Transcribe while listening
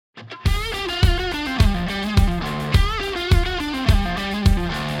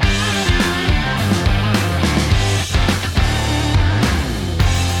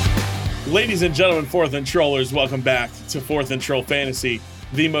Ladies and gentlemen, Fourth and Trollers, welcome back to Fourth and Troll Fantasy,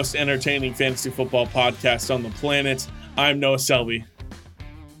 the most entertaining fantasy football podcast on the planet. I'm Noah Selby.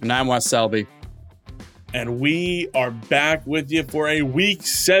 And I'm Wes Selby. And we are back with you for a Week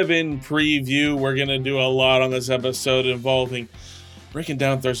 7 preview. We're going to do a lot on this episode involving breaking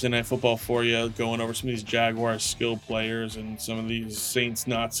down Thursday Night Football for you, going over some of these Jaguars skill players and some of these Saints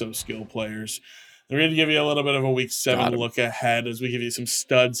not-so-skill players. We're going to give you a little bit of a Week 7 look ahead as we give you some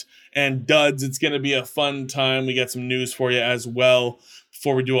studs and duds. It's going to be a fun time. We got some news for you as well.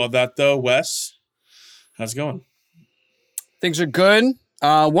 Before we do all that, though, Wes, how's it going? Things are good.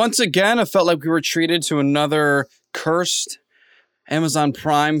 Once again, I felt like we were treated to another cursed Amazon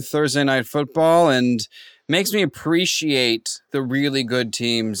Prime Thursday Night Football, and makes me appreciate the really good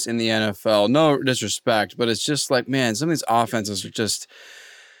teams in the NFL. No disrespect, but it's just like, man, some of these offenses are just...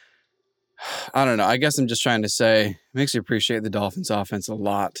 I don't know. I guess I'm just trying to say it makes you appreciate the Dolphins offense a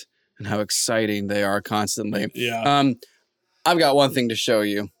lot and how exciting they are constantly. Yeah. I've got one thing to show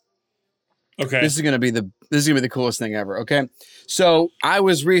you. Okay. This is gonna be the coolest thing ever. Okay. So I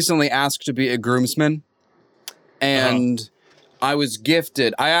was recently asked to be a groomsman, and I was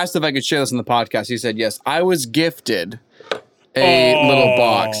gifted. I asked if I could share this on the podcast. He said yes. I was gifted a little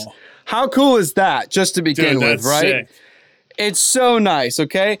box. How cool is that? Just to begin with, right? Sick. It's so nice,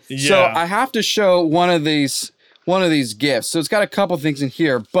 okay? Yeah. So I have to show one of these gifts. So it's got a couple things in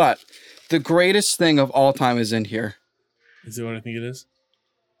here, but the greatest thing of all time is in here. Is it what I think it is?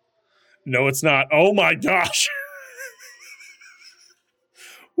 No, it's not. Oh my gosh.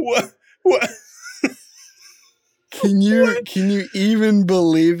 What? Can you even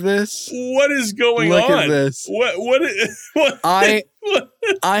believe this? What is going on? Look at this. What?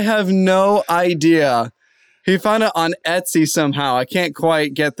 I have no idea. He found it on Etsy somehow. I can't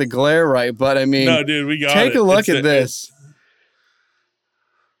quite get the glare right, but I mean, no, dude, we got take it. a look at this.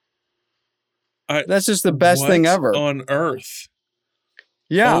 That's just the best thing ever on earth.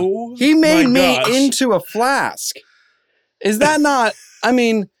 Yeah, oh, he made me into a flask. Is that not? I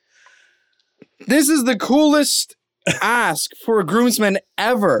mean, this is the coolest ask for a groomsman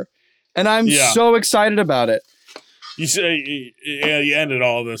ever, and I'm so excited about it. You say, yeah, you ended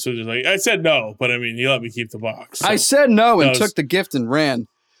all of this. So just like, I said no, but I mean, you let me keep the box. So. I said no and took the gift and ran.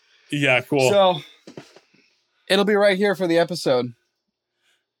 Yeah, cool. So it'll be right here for the episode.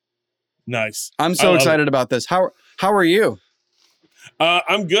 Nice. I'm so excited about this. How are you?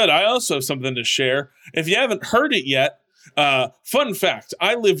 I'm good. I also have something to share. If you haven't heard it yet, fun fact: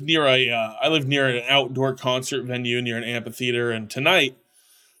 I live near an outdoor concert venue near an amphitheater, and tonight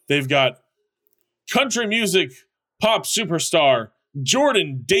they've got country music pop superstar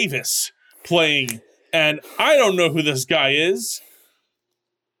Jordan Davis playing, and I don't know who this guy is,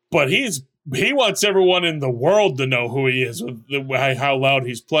 but he wants everyone in the world to know who he is with how loud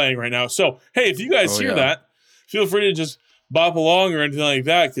he's playing right now. So, hey, if you guys hear that, feel free to just bop along or anything like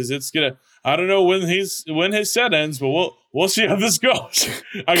that, because it's gonna. I don't know when his set ends, but we'll see how this goes.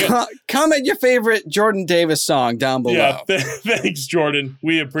 Comment your favorite Jordan Davis song down below. Yeah, thanks, Jordan.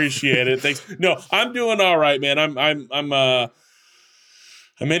 We appreciate it. Thanks. No, I'm doing all right, man. I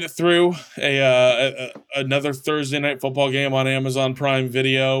made it through another Thursday Night Football game on Amazon Prime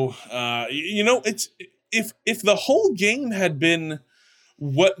Video. It's if the whole game had been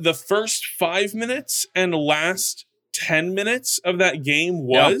what the first 5 minutes and last 10 minutes of that game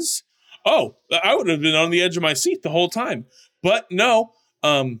was. Oh, I would have been on the edge of my seat the whole time. But no,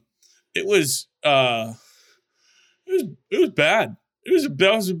 it was bad. It was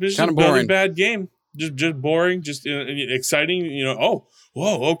kind of boring. Bad game. Just boring, just exciting.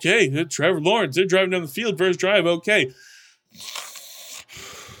 Okay. Trevor Lawrence, they're driving down the field first drive. Okay.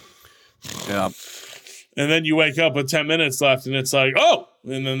 Yeah. And then you wake up with 10 minutes left, and it's like, oh,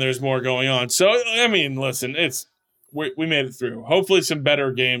 and then there's more going on. So I mean, listen, we made it through. Hopefully, some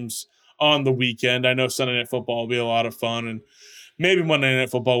better games on the weekend. I know Sunday Night Football will be a lot of fun, and maybe Monday Night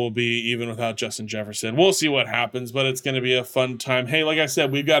Football will be even without Justin Jefferson. We'll see what happens, but it's going to be a fun time. Hey, like I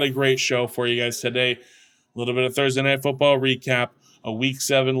said, we've got a great show for you guys today. A little bit of Thursday Night Football recap, a Week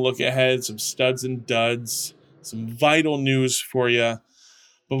 7 look ahead, some studs and duds, some vital news for you.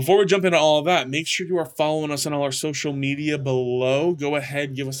 But before we jump into all of that, make sure you are following us on all our social media below. Go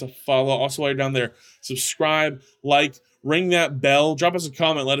ahead, give us a follow. Also, while you're down there, subscribe, like, ring that bell, drop us a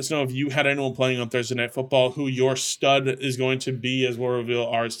comment. Let us know if you had anyone playing on Thursday Night Football, who your stud is going to be, as we'll reveal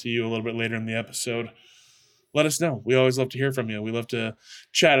ours to you a little bit later in the episode. Let us know. We always love to hear from you. We love to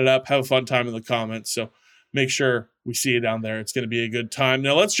chat it up, have a fun time in the comments. So make sure we see you down there. It's going to be a good time.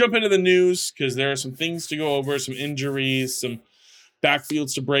 Now let's jump into the news, because there are some things to go over, some injuries, some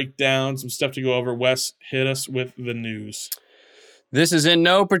backfields to break down, some stuff to go over. Wes, hit us with the news. This is in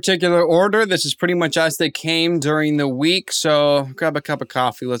no particular order. This is pretty much as they came during the week. So grab a cup of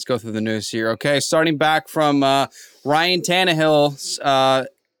coffee. Let's go through the news here. Okay, starting back from Ryan Tannehill's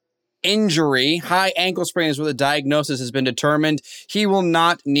injury. High ankle sprain is where the diagnosis has been determined. He will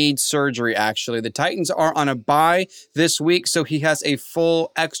not need surgery, actually. The Titans are on a bye this week, so he has a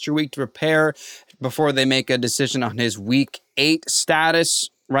full extra week to prepare before they make a decision on his Week 8 status.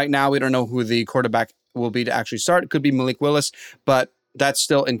 Right now, we don't know who the quarterback will be to actually start. It could be Malik Willis, but that's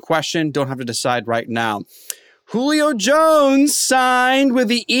still in question. Don't have to decide right now. Julio Jones signed with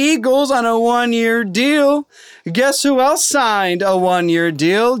the Eagles on a 1-year deal. Guess who else signed a 1-year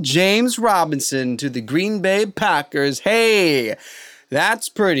deal? James Robinson to the Green Bay Packers. Hey, that's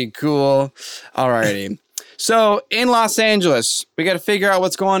pretty cool. Alrighty. So in Los Angeles, we got to figure out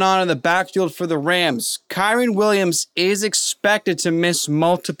what's going on in the backfield for the Rams. Kyren Williams is expected to miss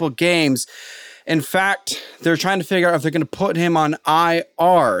multiple games. In fact, they're trying to figure out if they're going to put him on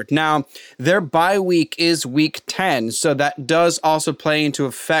IR. Now, their bye week is week 10, so that does also play into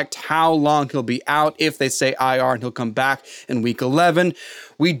effect how long he'll be out if they say IR and he'll come back in week 11.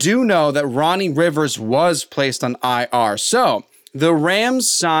 We do know that Ronnie Rivers was placed on IR. So, the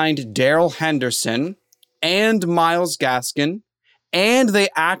Rams signed Darrell Henderson and Myles Gaskin, and they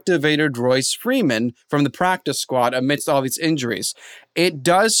activated Royce Freeman from the practice squad amidst all these injuries. It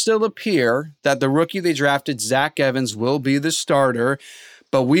does still appear that the rookie they drafted, Zach Evans, will be the starter,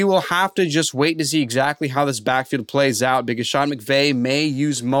 but we will have to just wait to see exactly how this backfield plays out because Sean McVay may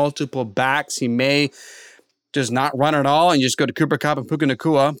use multiple backs. He may just not run at all and just go to Cooper Kupp and Puka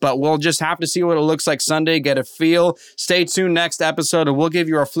Nacua, but we'll just have to see what it looks like Sunday, get a feel. Stay tuned next episode, and we'll give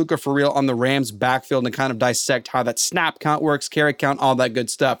you our fluker for real on the Rams backfield and kind of dissect how that snap count works, carry count, all that good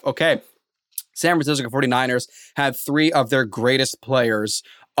stuff. Okay, San Francisco 49ers had 3 of their greatest players,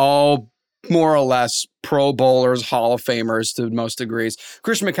 all more or less Pro Bowlers, Hall of Famers to most degrees.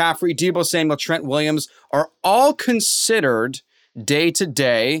 Christian McCaffrey, Deebo Samuel, Trent Williams are all considered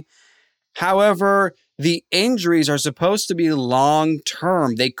day-to-day. However, the injuries are supposed to be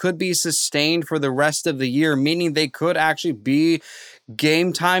long-term. They could be sustained for the rest of the year, meaning they could actually be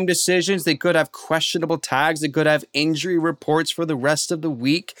game-time decisions. They could have questionable tags. They could have injury reports for the rest of the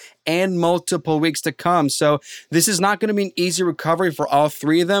week and multiple weeks to come. So this is not going to be an easy recovery for all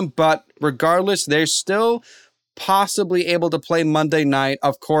 3 of them, but regardless, they're still possibly able to play Monday night.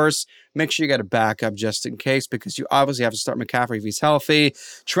 Of course, make sure you got a backup just in case because you obviously have to start McCaffrey if he's healthy.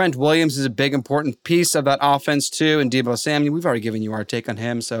 Trent Williams is a big, important piece of that offense too. And Deebo Samuel, we've already given you our take on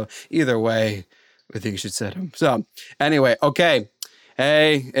him. So either way, I think you should set him. So anyway, okay.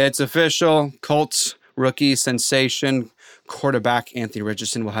 Hey, it's official. Colts rookie sensation quarterback Anthony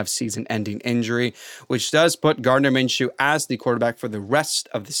Richardson will have season-ending injury, which does put Gardner Minshew as the quarterback for the rest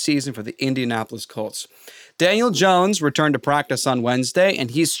of the season for the Indianapolis Colts. Daniel Jones returned to practice on Wednesday,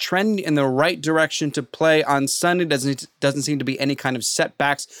 and he's trending in the right direction to play on Sunday. Doesn't seem to be any kind of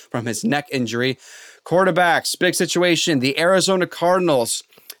setbacks from his neck injury. Quarterbacks, big situation. The Arizona Cardinals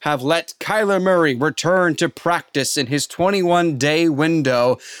have let Kyler Murray return to practice in his 21-day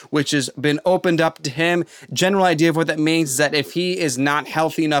window, which has been opened up to him. General idea of what that means is that if he is not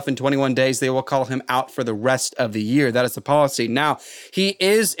healthy enough in 21 days, they will call him out for the rest of the year. That is the policy. Now, he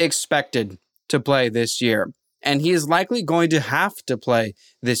is expected to play this year, and he is likely going to have to play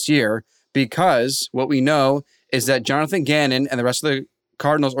this year because what we know is that Jonathan Gannon and the rest of the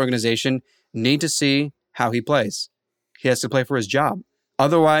Cardinals organization need to see how he plays. He has to play for his job.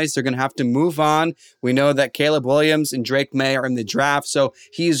 Otherwise, they're going to have to move on. We know that Caleb Williams and Drake May are in the draft, so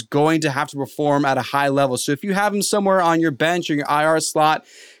he's going to have to perform at a high level. So if you have him somewhere on your bench or your IR slot,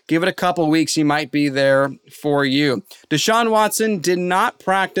 give it a couple weeks. He might be there for you. Deshaun Watson did not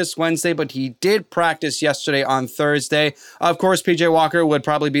practice Wednesday, but he did practice yesterday on Thursday. Of course, PJ Walker would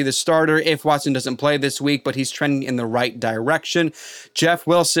probably be the starter if Watson doesn't play this week, but he's trending in the right direction. Jeff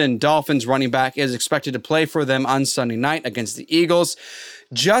Wilson, Dolphins running back, is expected to play for them on Sunday night against the Eagles.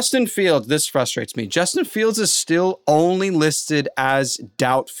 Justin Fields, this frustrates me. Justin Fields is still only listed as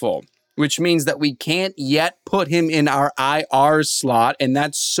doubtful, which means that we can't yet put him in our IR slot, and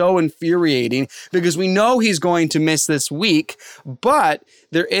that's so infuriating because we know he's going to miss this week, but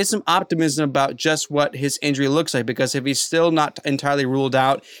there is some optimism about just what his injury looks like because if he's still not entirely ruled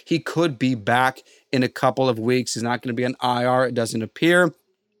out, he could be back in a couple of weeks. He's not going to be on IR, it doesn't appear.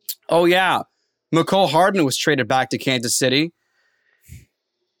 Oh yeah, McCole Hardman was traded back to Kansas City.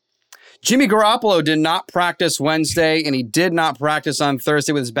 Jimmy Garoppolo did not practice Wednesday, and he did not practice on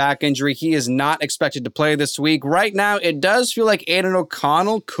Thursday with his back injury. He is not expected to play this week. Right now, it does feel like Aiden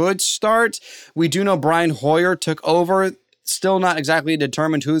O'Connell could start. We do know Brian Hoyer took over. Still not exactly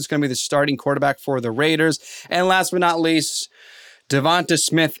determined who's going to be the starting quarterback for the Raiders. And last but not least, Devonta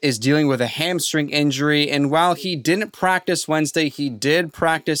Smith is dealing with a hamstring injury, and while he didn't practice Wednesday, he did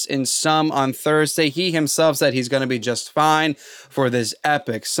practice in some on Thursday. He himself said he's going to be just fine for this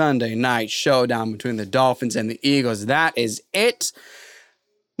epic Sunday night showdown between the Dolphins and the Eagles. That is it.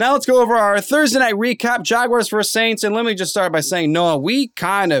 Now let's go over our Thursday night recap, Jaguars vs. Saints, and let me just start by saying, Noah, we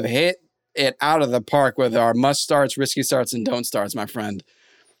kind of hit it out of the park with our must starts, risky starts, and don't starts, my friend.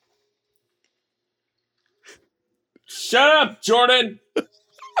 Shut up, Jordan.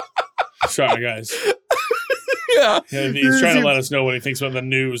 Sorry, guys. Yeah. He's trying to let us know what he thinks about the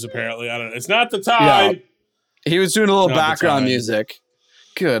news, apparently. I don't know. It's not the time. Yeah. He was doing a little background music.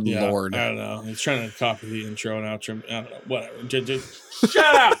 Good Lord. I don't know. He's trying to copy the intro and outro. I don't know. Whatever.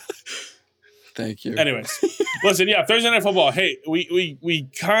 Shut up. Thank you. Anyways, listen, Thursday Night Football. Hey, we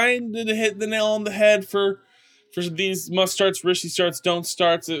kind of hit the nail on the head for these must starts, risky starts, don't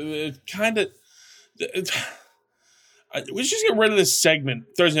starts. We should just get rid of this segment.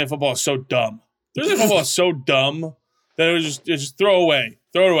 Thursday Night Football is so dumb. Thursday Night Football is so dumb that it was just throw it away.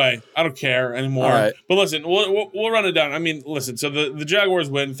 I don't care anymore. All right. But listen, we'll run it down. I mean, listen. So the Jaguars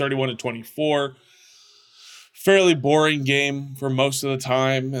win 31-24. Fairly boring game for most of the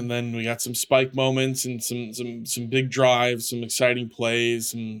time, and then we got some spike moments and some big drives, some exciting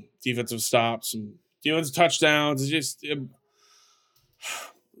plays, some defensive stops, some defensive touchdowns.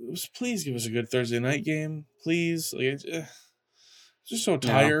 Please give us a good Thursday night game, please. Just so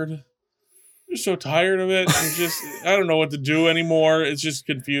tired. Yeah. Just so tired of it. I don't know what to do anymore. It's just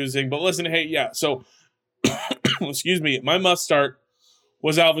confusing. But listen, hey, so excuse me. My must start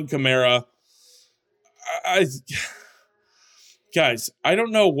was Alvin Kamara. Guys, I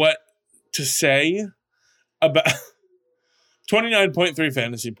don't know what to say about 29.3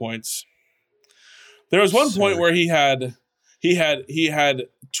 fantasy points. There was one point where he had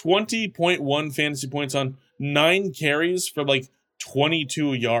 20.1 fantasy points on 9 carries for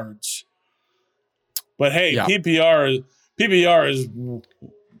 22 yards. But hey, PPR is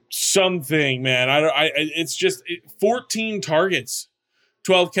something, man. It's just 14 targets.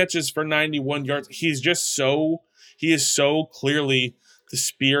 12 catches for 91 yards. He is so clearly the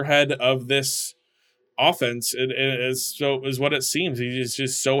spearhead of this offense. It is what it seems. He is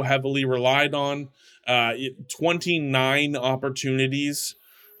just so heavily relied on. 29 opportunities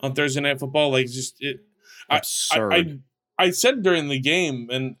on Thursday Night Football. Absurd. I said during the game,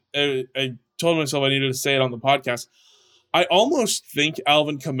 and I told myself I needed to say it on the podcast, I almost think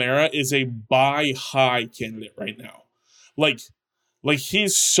Alvin Kamara is a buy high candidate right now.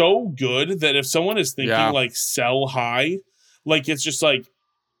 He's so good that if someone is thinking sell high, it's just I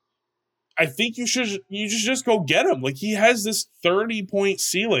think you should just go get him. He has this 30-point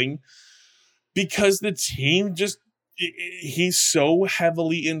ceiling because the team he's so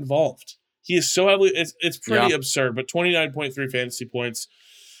heavily involved. He is so heavily, it's pretty absurd, but 29.3 fantasy points,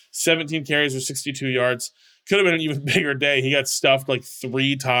 17 carries for 62 yards. Could have been an even bigger day. He got stuffed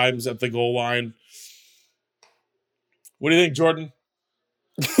 3 times at the goal line. What do you think, Jordan?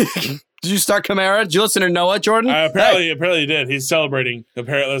 Did you start Kamara? Did you listen to Noah, Jordan? Apparently he did. He's celebrating.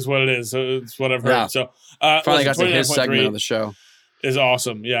 Apparently that's what it is. So it's what I've heard. Yeah. So finally got to his segment of the show. Is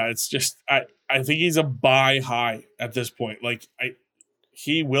awesome. Yeah, it's just I think he's a buy high at this point.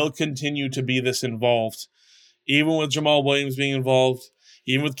 He will continue to be this involved, even with Jamal Williams being involved,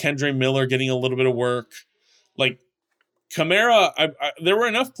 even with Kendre Miller getting a little bit of work. Kamara, there were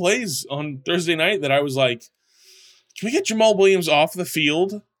enough plays on Thursday night that I was like, can we get Jamal Williams off the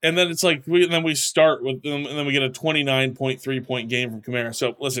field? And then it's we start with them, and then we get a 29.3 point game from Kamara.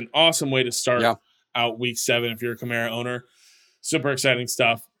 So listen, awesome way to start out week 7 if you're a Kamara owner. Super exciting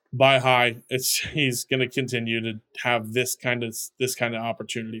stuff. Buy high. He's going to continue to have this kind of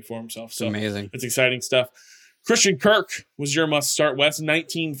opportunity for himself. So amazing. It's exciting stuff. Christian Kirk was your must start. Wes,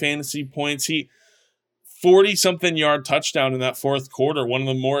 19 fantasy points. He 40-something yard touchdown in that fourth quarter. One of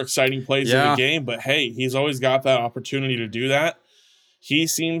the more exciting plays of the game. But hey, he's always got that opportunity to do that. He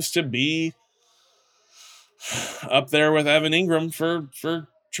seems to be up there with Evan Ingram for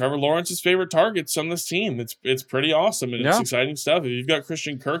Trevor Lawrence's favorite targets on this team. It's pretty awesome, and it's exciting stuff. If you've got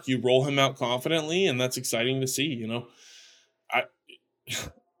Christian Kirk, you roll him out confidently, and that's exciting to see.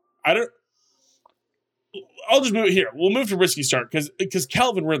 I'll just move it here. We'll move to risky start because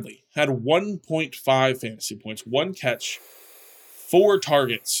Calvin Ridley had 1.5 fantasy points, 1 catch, 4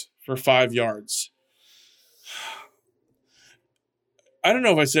 targets for 5 yards. I don't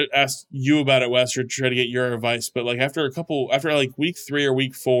know if I asked you about it, Wes, or try to get your advice, but after week 3 or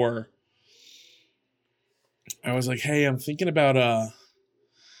week 4, I was like, hey, I'm thinking about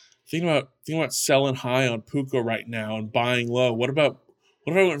selling high on Puka right now and buying low. What about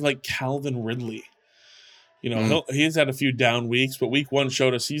Calvin Ridley? He's had a few down weeks, but week 1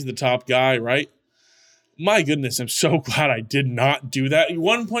 showed us he's the top guy, right? My goodness, I'm so glad I did not do that.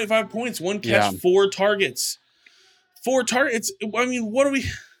 1.5 points, 1 catch, 4 targets. 4 targets. I mean, what are we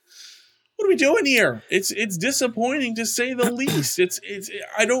doing here? It's disappointing to say the least.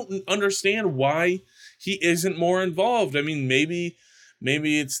 I don't understand why he isn't more involved. I mean, maybe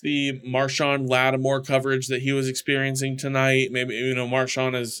it's the Marshawn Lattimore coverage that he was experiencing tonight. Maybe,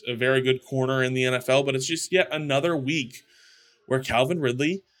 Marshawn is a very good corner in the NFL, but it's just yet another week where Calvin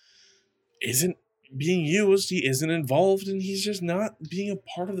Ridley isn't being used. He isn't involved, and he's just not being a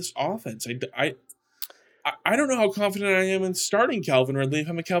part of this offense. I don't know how confident I am in starting Calvin Ridley if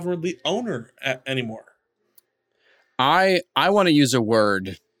I'm a Calvin Ridley owner anymore. I want to use a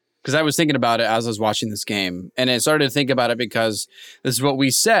word because I was thinking about it as I was watching this game, and I started to think about it because this is what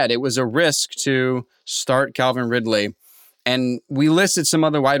we said. It was a risk to start Calvin Ridley, and we listed some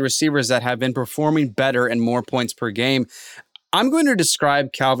other wide receivers that have been performing better and more points per game. I'm going to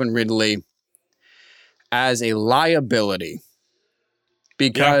describe Calvin Ridley as a liability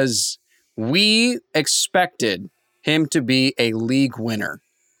because we expected him to be a league winner.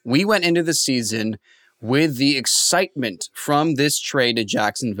 We went into the season with the excitement from this trade to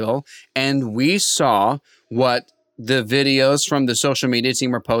Jacksonville, and we saw what the videos from the social media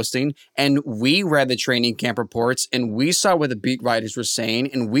team were posting, and we read the training camp reports, and we saw what the beat writers were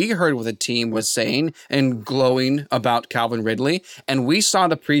saying, and we heard what the team was saying and glowing about Calvin Ridley, and we saw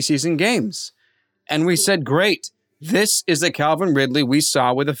the preseason games. And we said, great, this is the Calvin Ridley we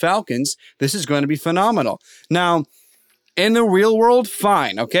saw with the Falcons. This is going to be phenomenal. Now, in the real world,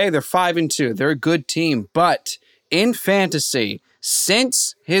 fine, okay? They're 5-2. They're a good team. But in fantasy,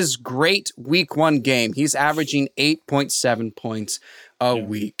 since his great week 1 game, he's averaging 8.7 points a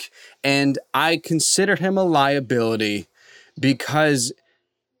week. And I consider him a liability because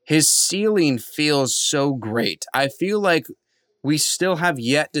his ceiling feels so great. I feel like we still have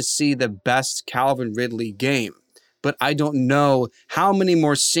yet to see the best Calvin Ridley game, but I don't know how many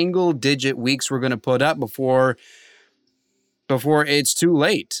more single-digit weeks we're going to put up before it's too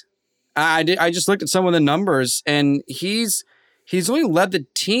late. I just looked at some of the numbers, and he's only led the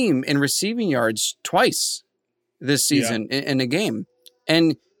team in receiving yards twice this season in a game,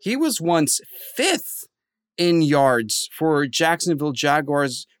 and he was once 5th in yards for Jacksonville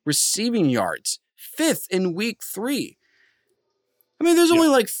Jaguars receiving yards, 5th in week 3. I mean, there's only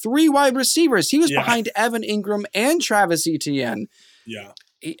like 3 wide receivers. He was behind Evan Ingram and Travis Etienne. Yeah.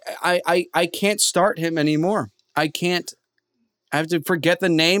 I can't start him anymore. I can't. I have to forget the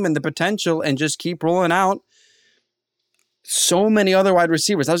name and the potential and just keep rolling out so many other wide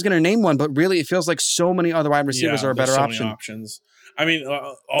receivers. I was going to name one, but really it feels like so many other wide receivers are a better option. Many options. I mean,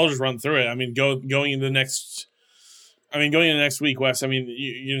 I'll just run through it. I mean, going into next week, Wes, I mean,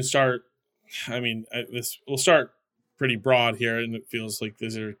 you can start, I mean, we'll start pretty broad here, and it feels like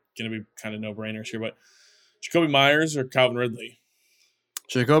these are going to be kind of no-brainers here, but Jacoby Myers or Calvin Ridley?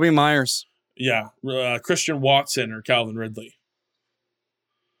 Jacoby Myers. Yeah. Christian Watson or Calvin Ridley?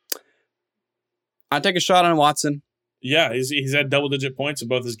 I'd take a shot on Watson. Yeah, he's had double-digit points in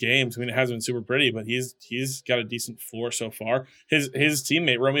both his games. I mean, it hasn't been super pretty, but he's got a decent floor so far. His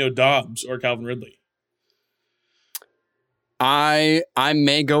teammate, Romeo Doubs or Calvin Ridley? I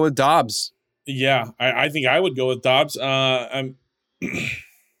may go with Doubs. Yeah, I think I would go with Doubs. I'm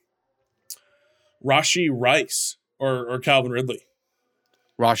Rashee Rice or Calvin Ridley.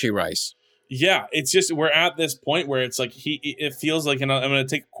 Rashee Rice. Yeah, it's just we're at this point where it's like it feels like, and I'm going to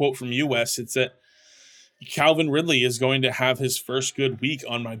take a quote from you, Wes. It's that Calvin Ridley is going to have his first good week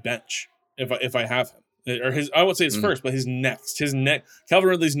on my bench if I have him, or I won't say his first, but his next Calvin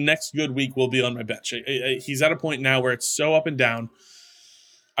Ridley's next good week will be on my bench. He's at a point now where it's so up and down.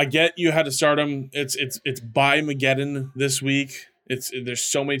 I get you had to start him. It's bye Mageddon this week. There's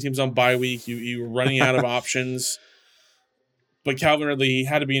so many teams on bye week. You were running out of options. But Calvin Ridley, he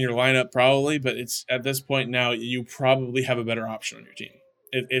had to be in your lineup probably. But it's at this point now, you probably have a better option on your team.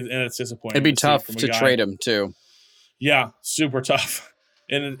 And it's disappointing. It'd be tough to trade him too. Yeah, super tough.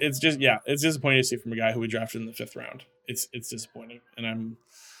 And it's disappointing to see from a guy who we drafted in the 5th round. It's disappointing, and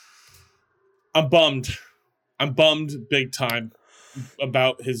I'm bummed. I'm bummed big time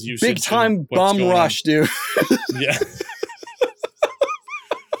about his usage. Big time bum rush, dude. Yeah.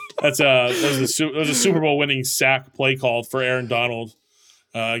 That was a Super Bowl winning sack play call for Aaron Donald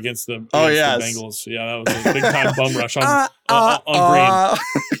against the Bengals. Yeah, that was a big time bum rush on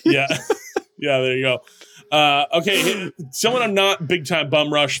Green. Yeah. Yeah, there you go. Okay, someone I'm not big time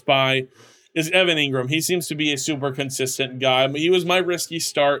bum rushed by is Evan Ingram. He seems to be a super consistent guy. He was my risky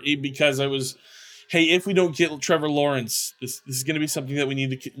start because hey, if we don't get Trevor Lawrence, this is going to be something that we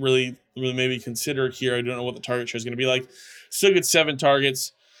need to really maybe consider here. I don't know what the target share is going to be like. Still gets 7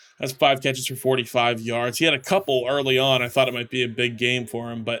 targets. That's 5 catches for 45 yards. He had a couple early on. I thought it might be a big game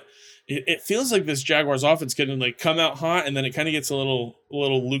for him, but it feels like this Jaguars offense can like come out hot and then it kind of gets a little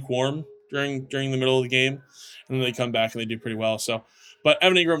lukewarm during the middle of the game, and then they come back and they do pretty well. So, but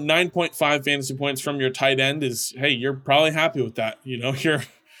Evan Ingram, 9.5 fantasy points from your tight end is, hey, you're probably happy with that. You're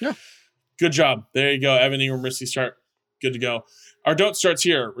good job. There you go, Evan Ingram, risky start, good to go. Our don't starts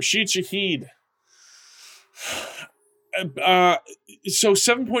here. Rashid Shaheed. So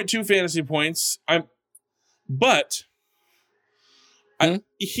 7.2 fantasy points.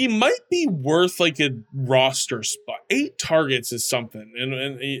 He might be worth like a roster spot. 8 targets is something,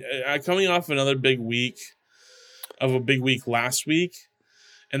 and coming off another big week last week,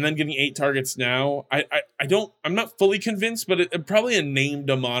 and then getting 8 targets now. I'm not fully convinced, but it probably a name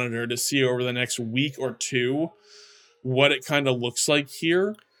to monitor to see over the next week or two what it kind of looks like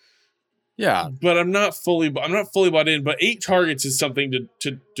here. Yeah, but I'm not fully bought in. But 8 targets is something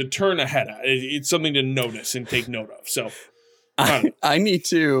to turn ahead at. It's something to notice and take note of. So I need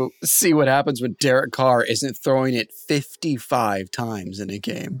to see what happens when Derek Carr isn't throwing it 55 times in a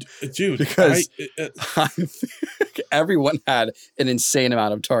game, dude. Because everyone had an insane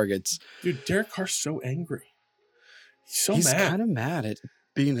amount of targets. Dude, Derek Carr's so angry. He's mad. He's kind of mad at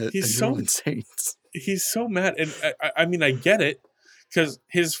being a New Orleans Saints. He's so mad, and I mean I get it because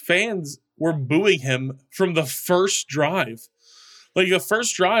his fans were booing him from the first drive. Like the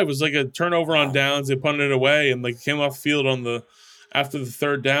first drive was like a turnover on downs. They punted it away and like came off the field after the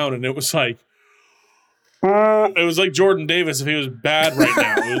third down, and it was like Jordan Davis if he was bad right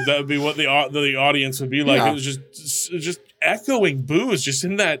now. That would be what the audience would be like. Yeah. It was just echoing boos just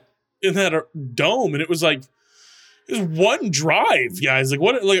in that dome, and it was like it was one drive, guys. Like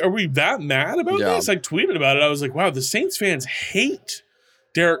what? Like are we that mad about this? I tweeted about it. I was like, wow, the Saints fans hate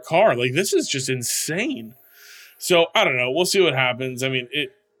Derek Carr. Like this is just insane. So I don't know. We'll see what happens. I mean,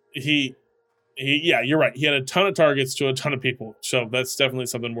 yeah, you're right. He had a ton of targets to a ton of people. So that's definitely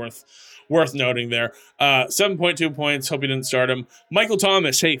something worth noting there. 7.2 points. Hope you didn't start him. Michael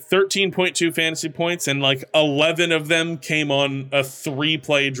Thomas, hey, 13.2 fantasy points, and like 11 of them came on a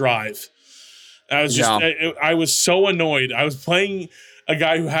 3-play drive. I was just, I was so annoyed. I was playing a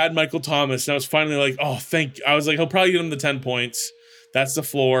guy who had Michael Thomas, and I was finally like, I was like, he'll probably get him the 10 points. That's the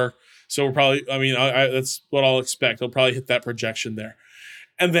floor. So we're probably, that's what I'll expect. He'll probably hit that projection there.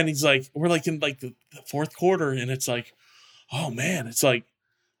 And then he's like, we're like in like the fourth quarter, and it's like, oh man, it's like,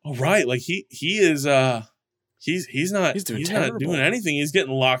 all right, like he's not doing anything. He's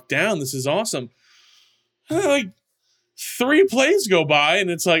getting locked down. This is awesome. And then like 3 plays go by, and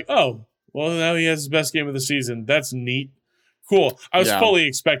it's like, oh, well, now he has his best game of the season. That's neat. Cool. I was fully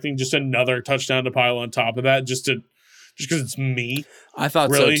expecting just another touchdown to pile on top of that, just because it's me. I thought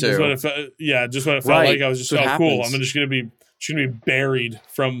really, so too. Just what it felt like. I was just cool. I'm just gonna be buried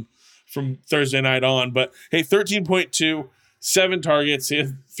from Thursday night on. But hey, 13.2, 7 targets, he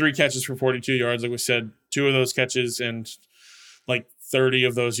had 3 catches for 42 yards. Like we said, 2 of those catches and like 30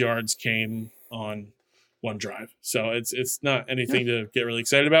 of those yards came on 1 drive. So it's not anything to get really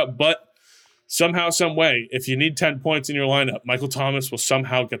excited about, but somehow, some way, if you need 10 points in your lineup, Michael Thomas will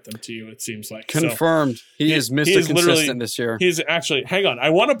somehow get them to you, it seems like. Confirmed. So he is Mr. Consistent this year. He's actually, hang on,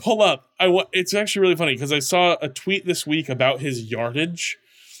 I want to pull up, it's actually really funny because I saw a tweet this week about his yardage,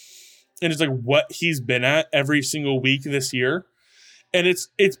 and it's like what he's been at every single week this year. And it's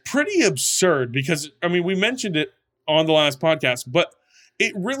pretty absurd because, I mean, we mentioned it on the last podcast, but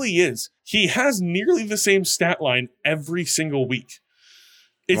it really is. He has nearly the same stat line every single week.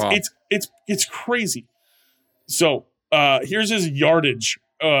 It's crazy. So here's his yardage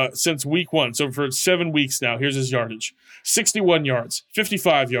since week 1. So for 7 weeks now, here's his yardage: 61 yards,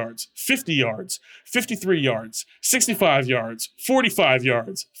 55 yards, 50 yards, 53 yards, 65 yards, 45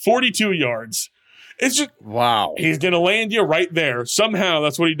 yards, 42 yards. It's just wow. He's gonna land you right there. Somehow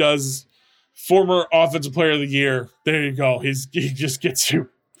that's what he does. Former offensive player of the year. There you go. He just gets you.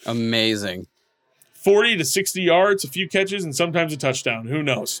 Amazing. 40 to 60 yards, a few catches, and sometimes a touchdown. Who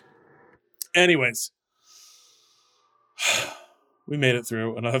knows? Anyways, we made it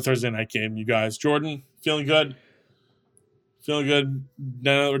through another Thursday night game, you guys. Jordan, feeling good? Feeling good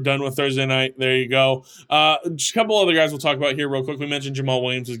now that we're done with Thursday night. There you go. Just a couple other guys we'll talk about here real quick. We mentioned Jamal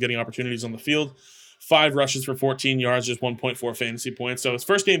Williams was getting opportunities on the field. 5 rushes for 14 yards, just 1.4 fantasy points. So his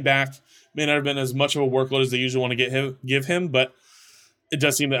first game back may not have been as much of a workload as they usually want to give him, but it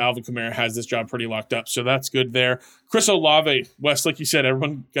does seem that Alvin Kamara has this job pretty locked up, so that's good there. Chris Olave, Wes, like you said,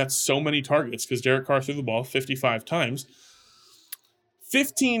 everyone got so many targets because Derek Carr threw the ball 55 times.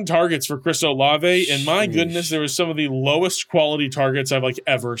 15 targets for Chris Olave, and my goodness, there was some of the lowest quality targets I've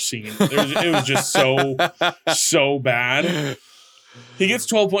ever seen. It was just so bad. He gets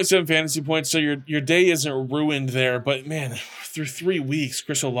 12.7 fantasy points, so your day isn't ruined there. But man, through 3 weeks,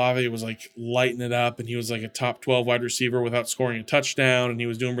 Chris Olave was lighting it up, and he was a top 12 wide receiver without scoring a touchdown, and he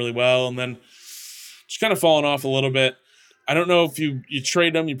was doing really well. And then just kind of falling off a little bit. I don't know if you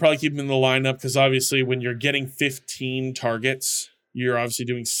trade him, you probably keep him in the lineup because obviously when you're getting 15 targets, you're obviously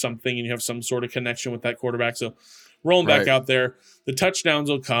doing something and you have some sort of connection with that quarterback. So roll him back out there. The touchdowns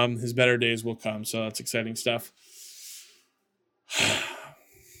will come. His better days will come. So that's exciting stuff.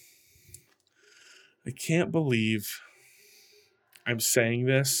 I can't believe I'm saying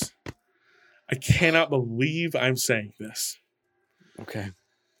this. I cannot believe I'm saying this. Okay.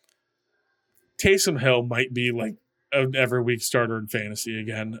 Taysom Hill might be an every week starter in fantasy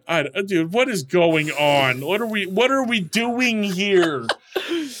again. Dude, what is going on? What are we doing here?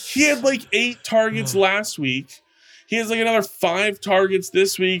 He had 8 targets last week. He has another 5 targets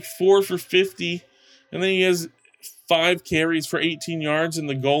this week, 4 for 50. And then he has 5 carries for 18 yards and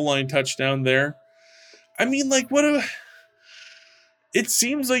the goal line touchdown there. I mean, it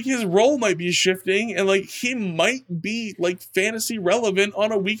seems like his role might be shifting and he might be fantasy relevant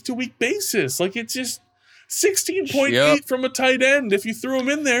on a week to week basis. It's just 16.8 from a tight end. If you threw him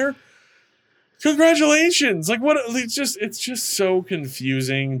in there, congratulations. It's just so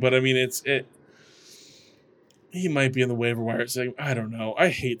confusing, but I mean, he might be in the waiver wire. I don't know. I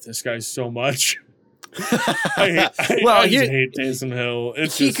hate this guy so much. I hate Taysom Hill.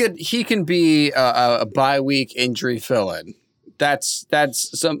 He can be a bye week injury fill-in. That's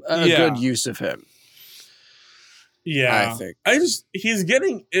good use of him. Yeah, I think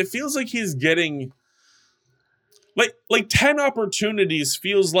it feels like he's getting 10 opportunities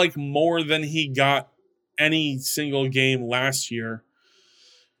feels like more than he got any single game last year.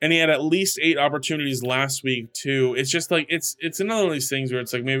 And he had at least 8 opportunities last week too. It's just it's another one of these things where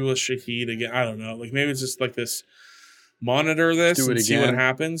it's maybe with Shaheed again. I don't know. Maybe it's just this monitor this and see what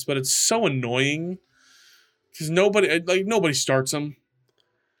happens. But it's so annoying because nobody starts him.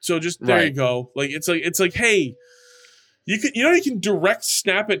 So just there you go. Hey, you can direct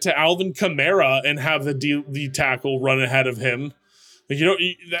snap it to Alvin Kamara and have the tackle run ahead of him.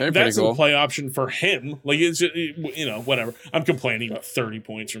 That's cool. A play option for him. It's just, whatever. I'm complaining about 30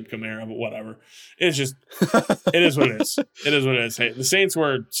 points from Kamara, but whatever. It's just, it is what it is. It is what it is. Hey, the Saints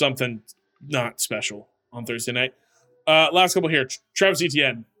were something not special on Thursday night. Last couple here. Travis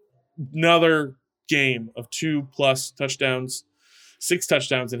Etienne, another game of 2+ touchdowns, 6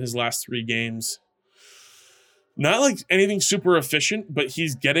 touchdowns in his last 3 games. Not anything super efficient, but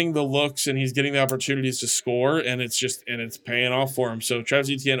he's getting the looks and he's getting the opportunities to score, and it's paying off for him. So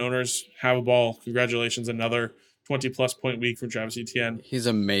Travis Etienne owners, have a ball. Congratulations, another 20+ point week from Travis Etienne. He's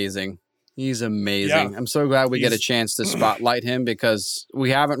amazing. Yeah. I'm so glad we get a chance to spotlight him because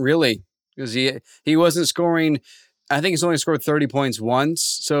we haven't really, because he wasn't scoring. I think he's only scored 30 points once,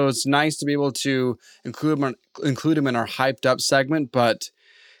 so it's nice to be able to include him in our hyped up segment. But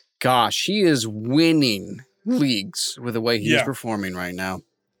gosh, he is winning leagues with the way he's performing right now.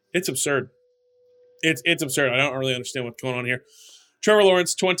 It's absurd. It's absurd. I don't really understand what's going on here. Trevor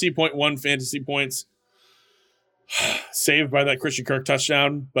Lawrence, 20.1 fantasy points. Saved by that Christian Kirk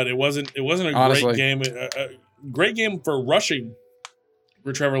touchdown, but it wasn't a great game. A great game for rushing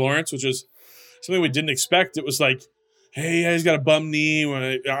for Trevor Lawrence, which is something we didn't expect. It was hey, he's got a bum knee.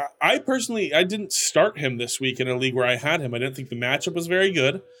 I personally didn't start him this week in a league where I had him. I didn't think the matchup was very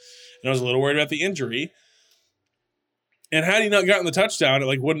good, and I was a little worried about the injury. And had he not gotten the touchdown,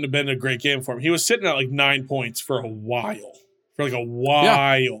 it wouldn't have been a great game for him. He was sitting at 9 points for a while.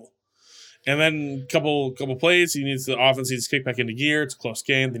 Yeah. And then couple plays, the offense needs to kick back into gear. It's a close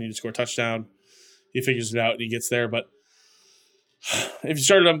game. They need to score a touchdown. He figures it out and he gets there. But if you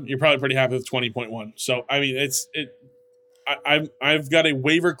started him, you're probably pretty happy with 20.1. So I mean, I've got a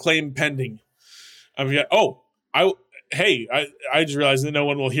waiver claim pending. I just realized that no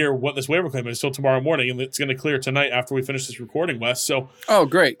one will hear what this waiver claim is until tomorrow morning, and it's going to clear tonight after we finish this recording, Wes. So,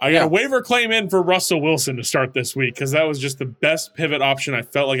 great. I got a waiver claim in for Russell Wilson to start this week because that was just the best pivot option I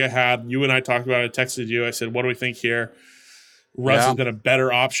felt like I had. You and I talked about it. I texted you. I said, what do we think here? Russ has been a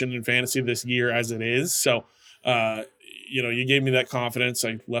better option in fantasy this year as it is. So, you gave me that confidence.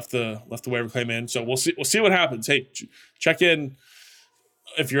 I left the waiver claim in. So we'll see what happens. Hey, check in.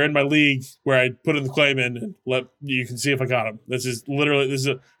 If you're in my league where I put in the claim in, and you can see if I got him. This is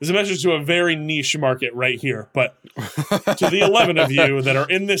a message to a very niche market right here. But to the 11 of you that are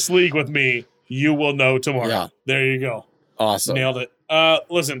in this league with me, you will know tomorrow. Yeah. There you go. Awesome. Nailed it.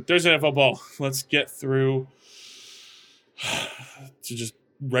 Listen, there's NFL ball. Let's get through to just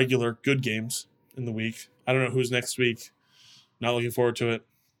regular good games in the week. I don't know who's next week. Not looking forward to it.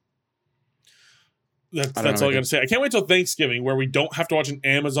 That's all I got to say. I can't wait till Thanksgiving where we don't have to watch an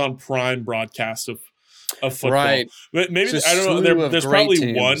Amazon Prime broadcast of football. Right. Maybe I don't know. There's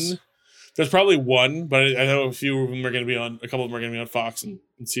probably one. There's probably one, but I know a few of them are going to be on. A couple of them are going to be on Fox and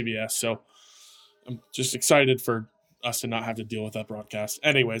CBS. So I'm just excited for us to not have to deal with that broadcast.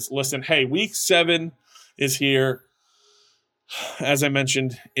 Anyways, listen. Hey, Week 7 is here. As I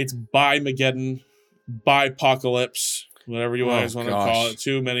mentioned, it's by-mageddon, by-apocalypse, whatever you guys want to call it.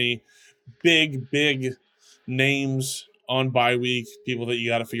 Too many big names on bye week, people that you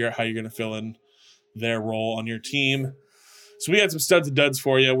got to figure out how you're going to fill in their role on your team. So we had some studs and duds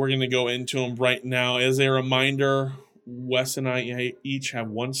for you. We're going to go into them right now. As a reminder, Wes and I each have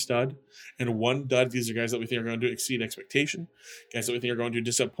one stud and one dud. These are guys that we think are going to exceed expectation, guys that we think are going to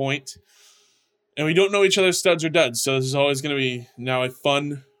disappoint. And we don't know each other's studs or duds, so this is always going to be now a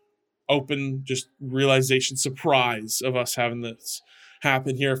fun, open, just realization surprise of us having this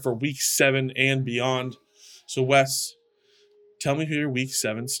happen here for Week 7 and beyond. So, Wes, tell me who your Week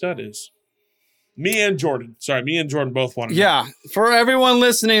 7 stud is. Me and Jordan both want to know. Yeah, for everyone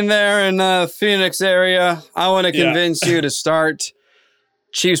listening there in the Phoenix area, I want to convince you to start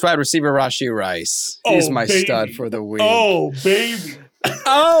Chiefs wide receiver Rashee Rice. He's my stud for the week. Oh, baby.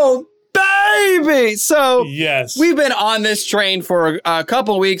 Oh, baby. So yes, we've been on this train for a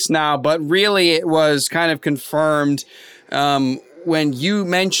couple weeks now, but really it was kind of confirmed when you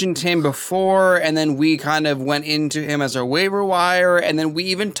mentioned him before, and then we kind of went into him as our waiver wire, and then we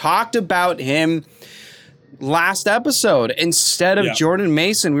even talked about him last episode. Instead of Jordan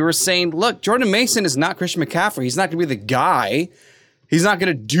Mason, we were saying, look, Jordan Mason is not Christian McCaffrey. He's not going to be the guy. He's not going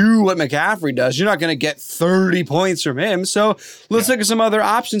to do what McCaffrey does. You're not going to get 30 points from him. So let's look at some other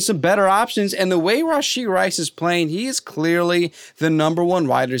options, some better options. And the way Rashee Rice is playing, he is clearly the number one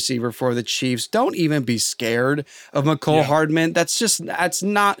wide receiver for the Chiefs. Don't even be scared of McCole Hardman. That's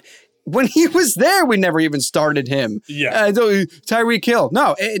not... When he was there, we never even started him. Tyreek Hill.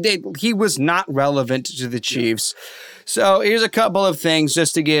 No, he was not relevant to the Chiefs. So here's a couple of things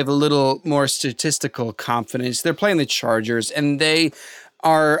just to give a little more statistical confidence. They're playing the Chargers, and they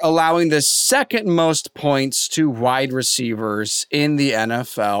are allowing the second most points to wide receivers in the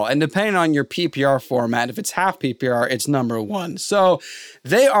NFL. And depending on your PPR format, if it's half PPR, it's number one. So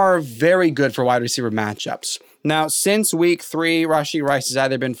they are very good for wide receiver matchups. Now, since week 3, Rashee Rice has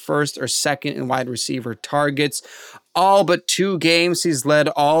either been first or second in wide receiver targets. All but 2 games, he's led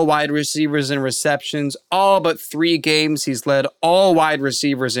all wide receivers in receptions. All but 3 games, he's led all wide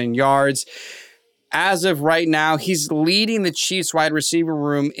receivers in yards. As of right now, he's leading the Chiefs wide receiver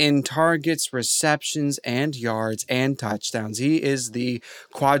room in targets, receptions, and yards, and touchdowns. He is the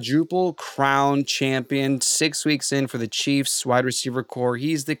quadruple crown champion 6 weeks in for the Chiefs wide receiver core.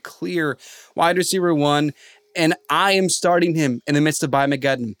 He's the clear wide receiver 1. And I am starting him in the midst of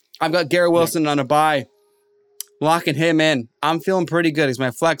by-mageddon. I've got Garrett Wilson on a bye. Locking him in. I'm feeling pretty good. He's my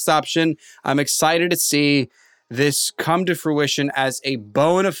flex option. I'm excited to see this come to fruition as a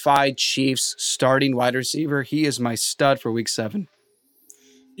bona fide Chiefs starting wide receiver. He is my stud for week 7.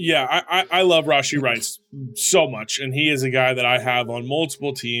 Yeah, I love Rashee Rice so much. And he is a guy that I have on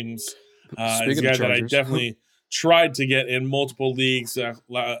multiple teams. He's a guy that I definitely tried to get in multiple leagues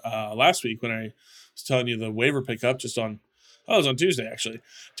last week when I was telling you the waiver pickup just on, it was on Tuesday actually.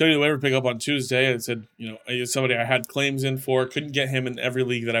 Telling you the waiver pickup on Tuesday. I said, he's somebody I had claims in for, couldn't get him in every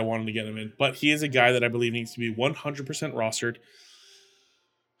league that I wanted to get him in. But he is a guy that I believe needs to be 100% rostered.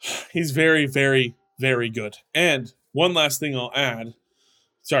 He's very, very, very good. And one last thing I'll add.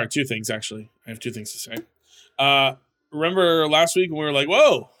 Sorry, 2 things actually. I have 2 things to say. Remember last week when we were like,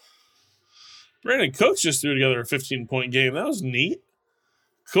 whoa, Brandon Cooks just threw together a 15-point game. That was neat.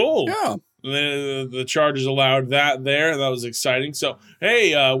 Cool. Yeah. The Chargers allowed that there. That was exciting. So,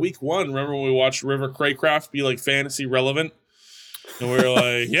 hey, week 1, remember when we watched River Craycraft be like fantasy relevant? And we were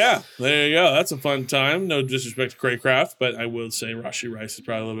like, yeah, there you go. That's a fun time. No disrespect to Craycraft, but I will say Rashee Rice is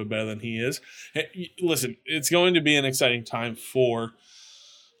probably a little bit better than he is. Hey, listen, it's going to be an exciting time for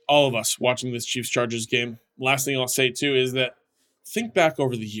all of us watching this Chiefs-Chargers game. Last thing I'll say, too, is that think back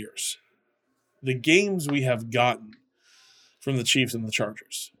over the years. The games we have gotten from the Chiefs and the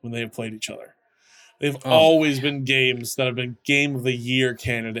Chargers when they have played each other. They've always been games that have been game of the year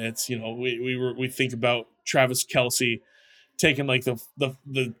candidates. We think about Travis Kelce taking like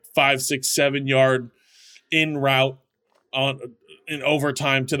the 5, 6, 7 yard in route in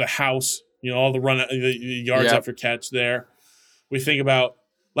overtime to the house. All the the yards after catch there. We think about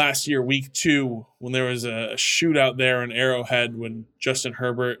last year, week 2, when there was a shootout there in Arrowhead when Justin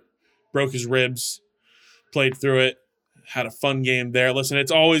Herbert broke his ribs, played through it. Had a fun game there. Listen,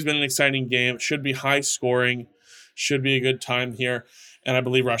 it's always been an exciting game. It should be high scoring. Should be a good time here. And I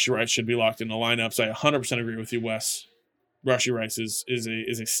believe Rashee Rice should be locked in the lineups. I 100% agree with you, Wes. Rashee Rice is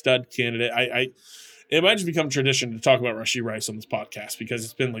a stud candidate. It might just become tradition to talk about Rashee Rice on this podcast because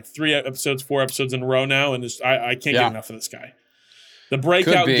it's been like 4 episodes in a row now, and I can't get enough of this guy. The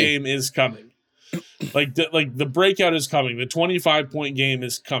breakout game is coming. The breakout is coming. The 25-point game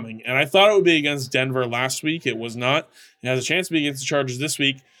is coming. And I thought it would be against Denver last week. It was not. It has a chance to be against the Chargers this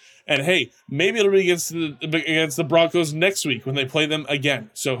week. And hey, maybe it'll be against the Broncos next week when they play them again.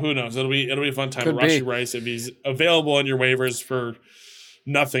 So who knows? It'll be a fun time. Rashee Rice, if he's available on your waivers for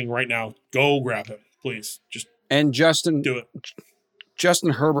nothing right now, go grab him, please. Do it.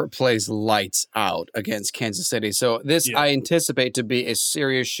 Justin Herbert plays lights out against Kansas City. So I anticipate to be a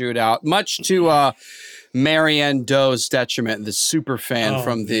serious shootout, much to Marianne Doe's detriment, the super fan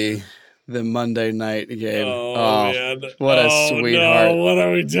from the Monday night game. Oh man. What a sweetheart. No, what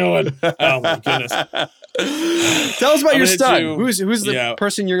are we doing? Oh my goodness. Tell us about your stud. Who's the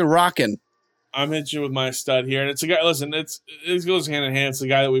person you're rocking? I'm hitting you with my stud here. And it's a guy, listen, it goes hand in hand. It's a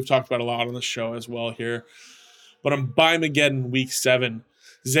guy that we've talked about a lot on the show as well here. But I'm buying again in week 7.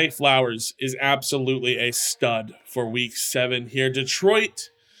 Zay Flowers is absolutely a stud for week 7 here. The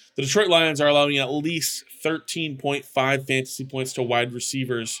Detroit Lions are allowing at least 13.5 fantasy points to wide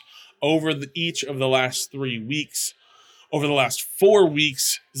receivers over each of the last 3 weeks. Over the last 4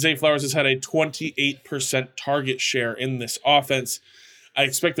 weeks, Zay Flowers has had a 28% target share in this offense. I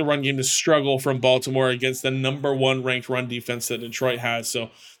expect the run game to struggle from Baltimore against the number 1 ranked run defense that Detroit has.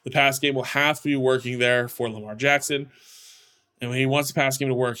 So the pass game will have to be working there for Lamar Jackson. And when he wants the pass game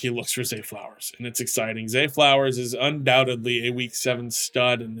to work, he looks for Zay Flowers. And it's exciting. Zay Flowers is undoubtedly a week 7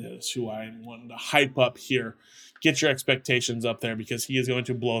 stud, and is who I want to hype up here. Get your expectations up there because he is going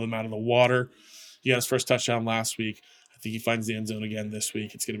to blow them out of the water. He got his first touchdown last week. I think he finds the end zone again this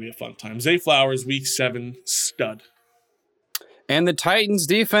week. It's going to be a fun time. Zay Flowers, week 7 stud. And the Titans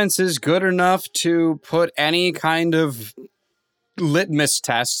defense is good enough to put any kind of litmus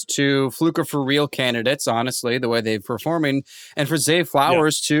test to Fluker for real candidates, honestly, the way they're performing, and for Zay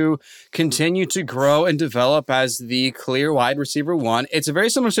Flowers to continue to grow and develop as the clear wide receiver 1. It's a very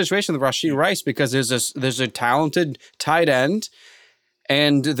similar situation with Rashee Rice because there's a talented tight end,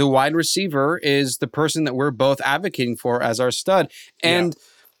 and the wide receiver is the person that we're both advocating for as our stud. And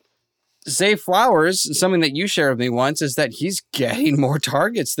Zay Flowers, something that you shared with me once, is that he's getting more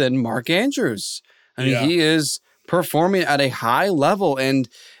targets than Mark Andrews. I mean, he is performing at a high level, and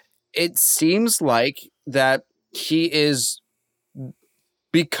it seems like that he is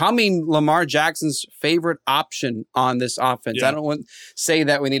becoming Lamar Jackson's favorite option on this offense. I don't want to say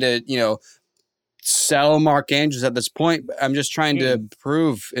that we need to, sell Mark Andrews at this point, but I'm just trying to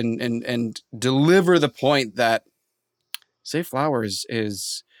prove and deliver the point that Zay Flowers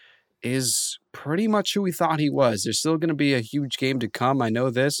is pretty much who we thought he was. There's still going to be a huge game to come. I know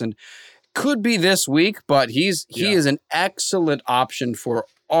this, and could be this week, but he is an excellent option for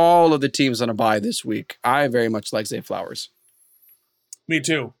all of the teams on a bye this week. I very much like Zay Flowers. Me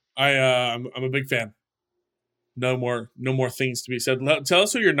too. I'm a big fan. No more things to be said. Tell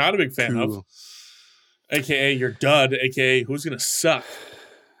us who you're not a big fan of. AKA your dud, AKA who's going to suck.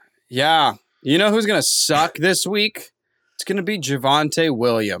 Yeah. You know who's going to suck this week? It's going to be Javonte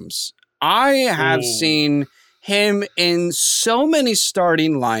Williams. I have seen him in so many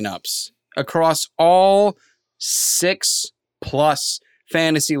starting lineups across all 6+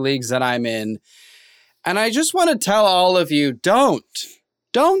 fantasy leagues that I'm in. And I just want to tell all of you, don't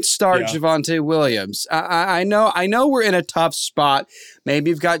start Javonte Williams. I know we're in a tough spot. Maybe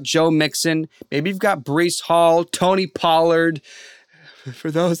you've got Joe Mixon. Maybe you've got Breece Hall, Tony Pollard.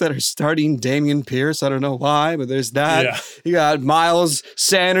 For those that are starting Dameon Pierce, I don't know why, but there's that. Yeah. You got Miles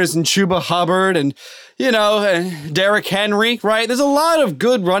Sanders and Chuba Hubbard and, Derrick Henry, right? There's a lot of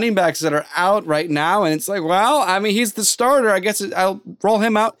good running backs that are out right now. And it's like, well, I mean, he's the starter. I guess I'll roll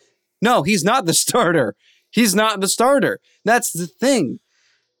him out. No, he's not the starter. He's not the starter. That's the thing.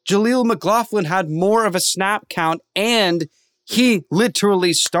 Jaleel McLaughlin had more of a snap count, and he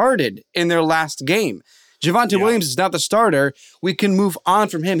literally started in their last game. Javonte Williams is not the starter. We can move on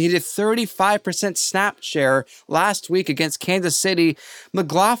from him. He did 35% snap share last week against Kansas City.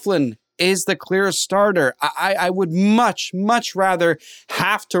 McLaughlin is the clear starter. I would much, much rather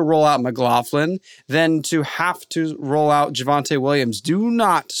have to roll out McLaughlin than to have to roll out Javonte Williams. Do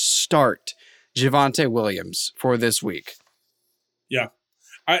not start Javonte Williams for this week. Yeah.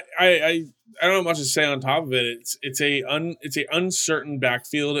 I don't have much to say on top of it. It's a uncertain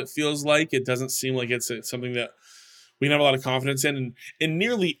backfield. It feels like it doesn't seem like it's something that we can have a lot of confidence in. And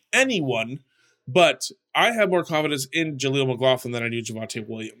nearly anyone But I have more confidence in Jaleel McLaughlin than I do Javonte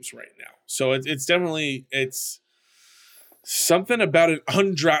Williams right now. So it's definitely something about an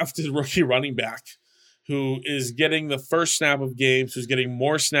undrafted rookie running back who is getting the first snap of games, who's getting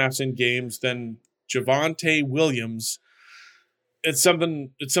more snaps in games than Javonte Williams. It's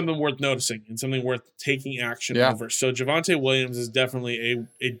something worth noticing and something worth taking action over. So Javonte Williams is definitely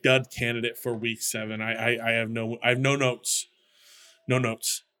a dud candidate for week 7. I have no notes. No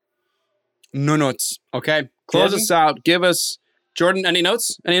notes. No notes. Okay. Close us out. Give us, Jordan, any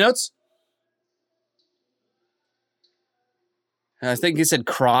notes? Any notes? I think he said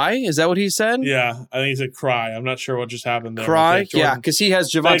cry. Is that what he said? Yeah, I think he said cry. I'm not sure what just happened there. Cry? Okay, Jordan, yeah, because he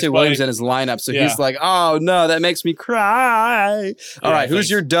has Javonte Williams in his lineup. So he's like, oh, no, that makes me cry. All right,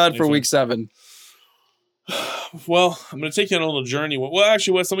 who's your dud for week 7? Well, I'm going to take you on a little journey. Well,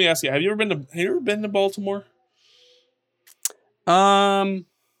 actually, Wes, let me ask you, have you ever been to Baltimore?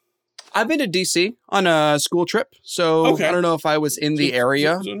 I've been to DC on a school trip, so I don't know if I was in the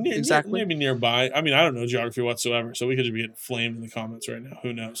area exactly. Maybe nearby. I mean, I don't know geography whatsoever, so we could just be getting flamed in the comments right now.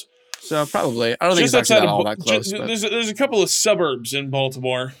 Who knows? So probably. I don't think it's actually all that close. There's a couple of suburbs in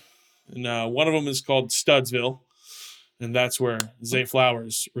Baltimore, and one of them is called Studsville, and that's where Zay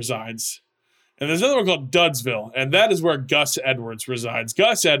Flowers resides. And there's another one called Dudsville, and that is where Gus Edwards resides.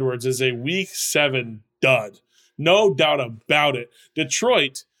 Gus Edwards is a week 7 dud. No doubt about it.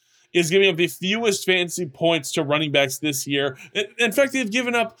 Detroit is giving up the fewest fantasy points to running backs this year. In fact, they've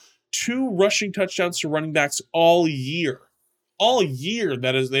given up 2 rushing touchdowns to running backs all year. All year,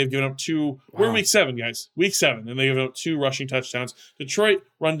 that is, they've given up 2. Wow. We're in week 7, guys. Week 7, and they've given up 2 rushing touchdowns. Detroit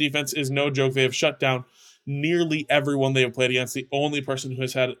run defense is no joke. They have shut down nearly everyone they have played against. The only person who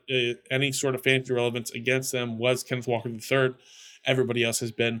has had any sort of fantasy relevance against them was Kenneth Walker III. Everybody else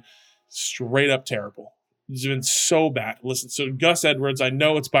has been straight up terrible. It's been so bad. Listen, so Gus Edwards, I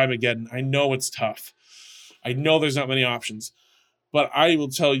know it's by Mageddon. I know it's tough. I know there's not many options. But I will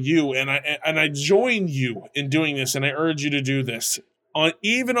tell you, and I join you in doing this, and I urge you to do this.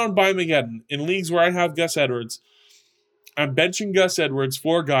 Even on by Mageddon, in leagues where I have Gus Edwards, I'm benching Gus Edwards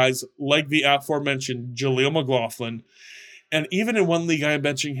for guys like the aforementioned Jaleel McLaughlin. And even in one league, I am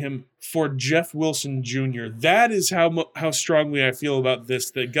benching him for Jeff Wilson Jr. That is how strongly I feel about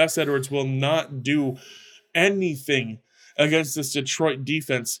this, that Gus Edwards will not do anything against this Detroit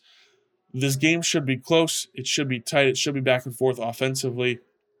defense. This game should be close. It should be tight. It should be back and forth offensively.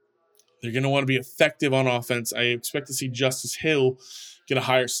 They're going to want to be effective on offense. I expect to see Justice Hill get a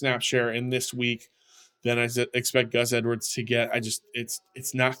higher snap share in this week than I expect Gus Edwards to get.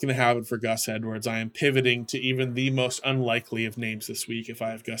 It's not going to happen for Gus Edwards. I am pivoting to even the most unlikely of names this week if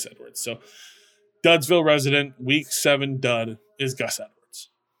I have Gus Edwards. So Dudsville resident, week 7 dud is Gus Edwards.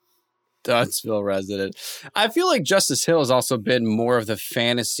 Dudsville resident. I feel like Justice Hill has also been more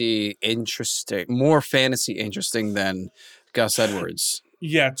fantasy interesting than Gus Edwards.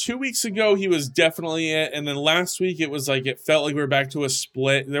 Yeah, 2 weeks ago he was definitely it, and then last week it felt like we were back to a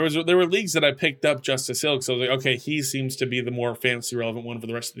split. There were leagues that I picked up Justice Hill because I was like, okay, he seems to be the more fantasy relevant one for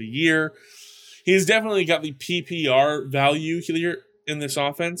the rest of the year. He's definitely got the PPR value here in this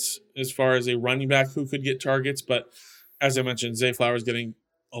offense as far as a running back who could get targets, but as I mentioned, Zay Flowers getting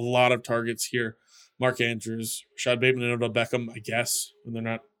a lot of targets here. Mark Andrews, Rashad Bateman, and Odell Beckham, I guess, when they're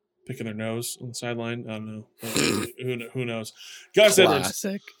not picking their nose on the sideline. I don't know. Who knows? Gus Edwards,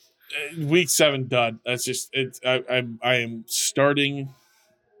 week 7 dud. That's just it. I am starting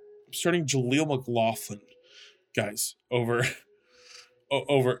Jaleel McLaughlin, guys, over.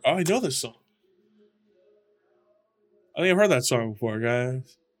 Oh, I know this song. I think I've heard that song before,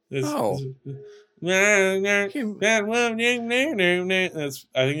 guys. I think that's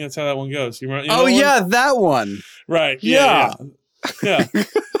how that one goes. You know that one. Right. Yeah.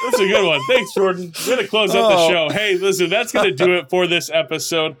 That's a good one. Thanks, Jordan. We're going to close up the show. Hey, listen, that's going to do it for this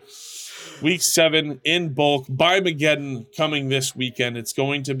episode. Week 7 in bulk. By Mageddon coming this weekend. It's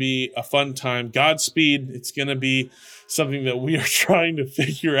going to be a fun time. Godspeed. It's going to be something that we are trying to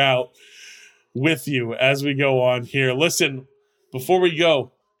figure out with you as we go on here. Listen, before we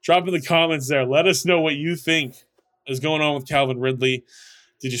go, drop in the comments there. Let us know what you think is going on with Calvin Ridley.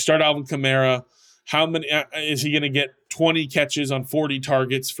 Did you start Alvin Kamara? How many is he going to get 20 catches on 40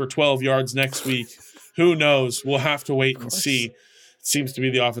 targets for 12 yards next week? Who knows? We'll have to wait and see. It seems to be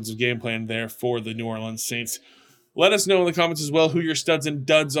the offensive game plan there for the New Orleans Saints. Let us know in the comments as well who your studs and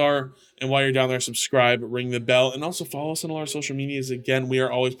duds are. And while you're down there, subscribe, ring the bell, and also follow us on all our social medias. Again, we are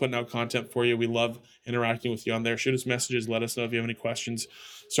always putting out content for you. We love interacting with you on there. Shoot us messages. Let us know if you have any questions.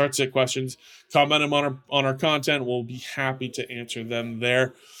 Start set questions. Comment them on our content. We'll be happy to answer them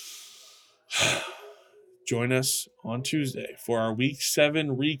there. join us on Tuesday for our Week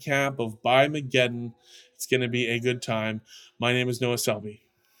 7 recap of By Mageddon. It's going to be a good time. My name is Noah Selby.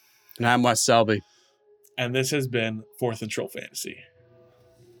 And I'm Wes Selby. And this has been 4th and Troll Fantasy.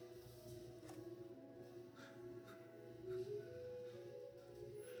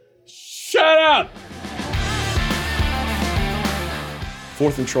 Shut up!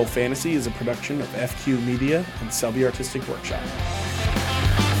 4th and Troll Fantasy is a production of FQ Media and Selby Artistic Workshop.